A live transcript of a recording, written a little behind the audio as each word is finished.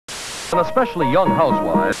And especially young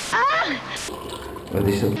housewives. Wat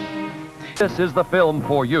is dat? This is the film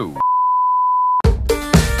for you.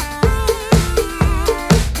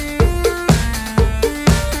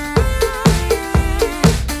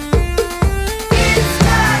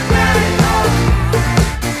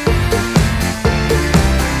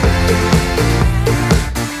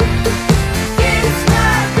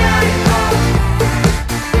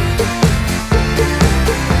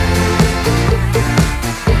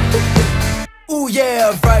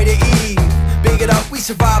 Yeah, Friday Eve, big it up, we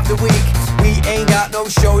survived the week. We ain't got no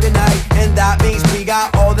show tonight, and that means we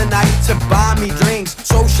got all the night to buy me drinks,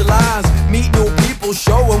 socialize, meet new people,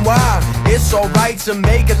 show 'em why it's alright to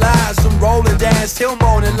make it last. Some roll and dance till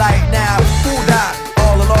morning light now. Who that?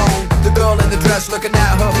 All alone, the girl in the dress looking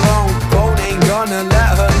at her phone. Phone ain't gonna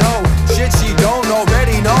let her know shit she don't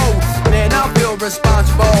already know. Man, I feel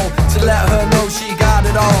responsible to let her know she got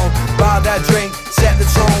it all. Buy that drink, set the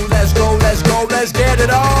tone, let's go, let's go, let's get it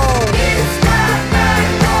on. It's not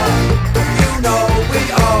night long. You know we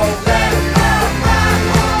all let our mind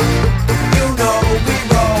on. You know we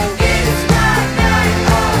roll. It's not night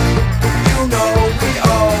long. You know we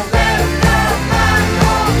all let our mind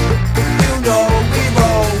on. You know we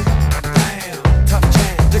roll. Damn, tough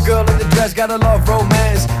chance. The girl in the dress gotta love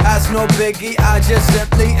romance. That's no biggie, I just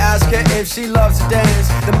simply ask her if she loves to dance.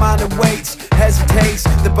 The mind waits, hesitates,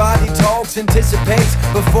 the body talks, anticipates.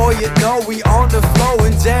 Before you know, we on the floor,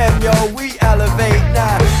 and damn, yo, we elevate.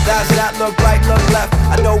 Nah, that's that, look right, look left.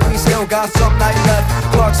 I know we still got some night left.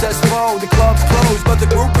 Clock says 4, the club's closed, but the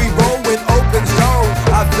group we roll with opens door.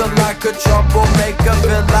 I feel like a troublemaker,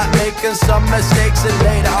 feel like making some mistakes, and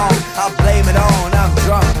later on, I'll blame it on. I'm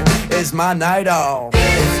drunk, it's my night off.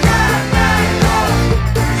 It's my night off.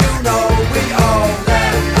 You know we all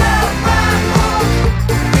let our mind on.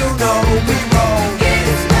 You know we roll.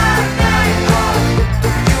 It's my night off.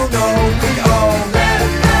 You know we all let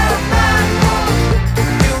our mind on.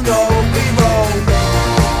 You know we roll.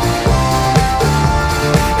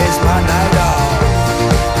 It's my night off.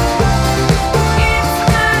 It's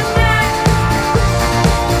my night.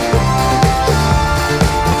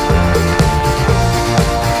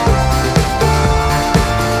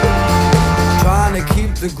 Trying to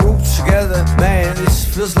keep the group together, man, this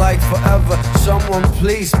feels like forever. Someone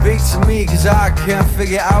please speak to me, cause I can't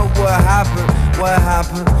figure out what happened. What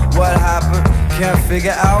happened, what happened? Can't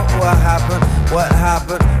figure out what happened. What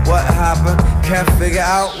happened, what happened? Can't figure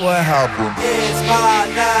out what happened. It's my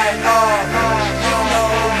night off. You know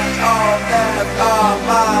we all left our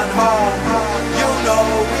mind home. You know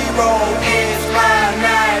we roll. It's my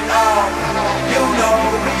night off. You know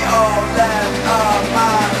we all left our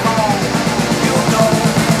mind home. You know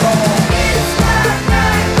we roll. It's my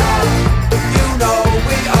night off. You know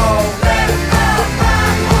we all left our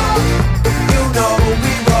mind home. You know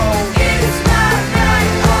we roll. It's my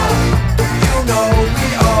night off. You know we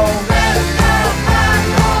all left our mind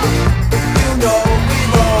home. You know we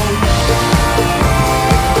roll.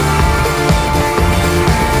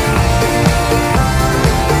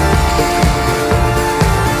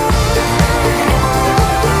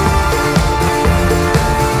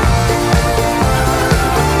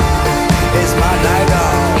 It's my night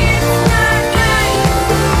off.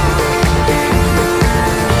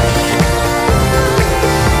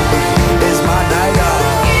 It's my night off.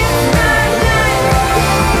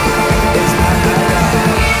 It's my night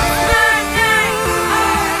off.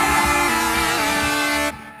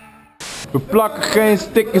 We plakken geen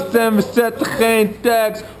stickers en we zetten geen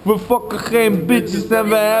tags. We fucken geen bitches en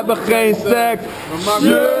we hebben geen seks.